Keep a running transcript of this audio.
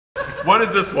What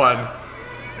is this one?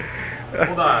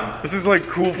 Hold on. This is like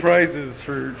cool prizes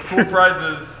for... Cool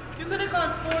prizes. You could have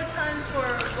gone 4 times for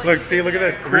what Look, you see, did look at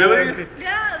there. that. Cool Really?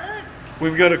 Yeah, look.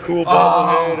 We've got a cool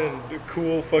bobblehead and a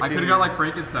cool fucking... I could have got like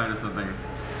Frankenstein or something.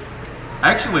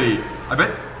 Actually, I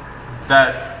bet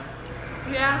that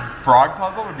frog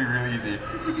puzzle would be really easy.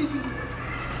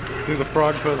 Do the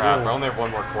frog puzzle. Crap, I only have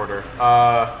 1 more quarter.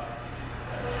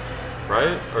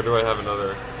 Right? Or do I have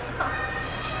another?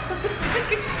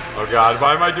 Oh god,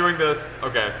 why am I doing this?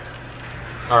 Okay.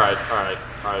 Alright,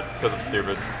 because I'm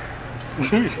stupid.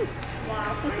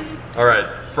 Alright,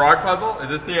 frog puzzle? Is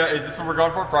this what we're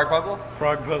going for? Frog puzzle?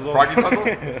 Frog puzzle. Froggy puzzle?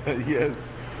 Yes.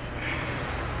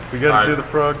 We gotta do the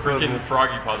frog puzzle. Freaking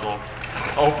froggy puzzle.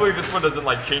 Hopefully this one doesn't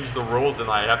like change the rules and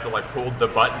I have to like hold the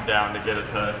button down to get it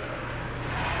to...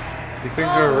 These things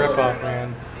are a rip-off,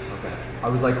 man. Okay. I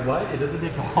was like, what? It doesn't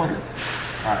take dollars?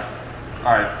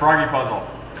 Alright, froggy puzzle.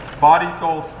 Body,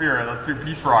 soul, spirit. Let's do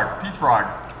peace frog. Peace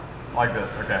frogs. Like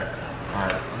this, okay.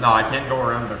 Alright. No, I can't go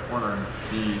around the corner and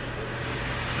see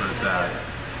where it's at.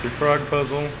 The frog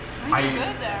puzzle. You're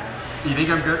good there. You think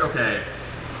I'm good? Okay.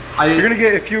 You're gonna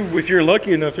get, if you're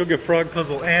lucky enough, you'll get frog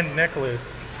puzzle and necklace.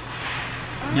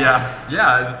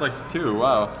 Yeah, it's like 2,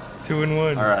 wow. 2 in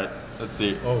 1. Alright, let's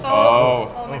see. Oh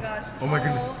my gosh. Oh my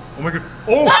goodness. Oh my goodness.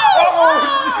 Oh!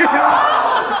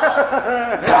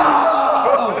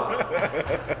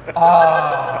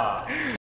 Oh!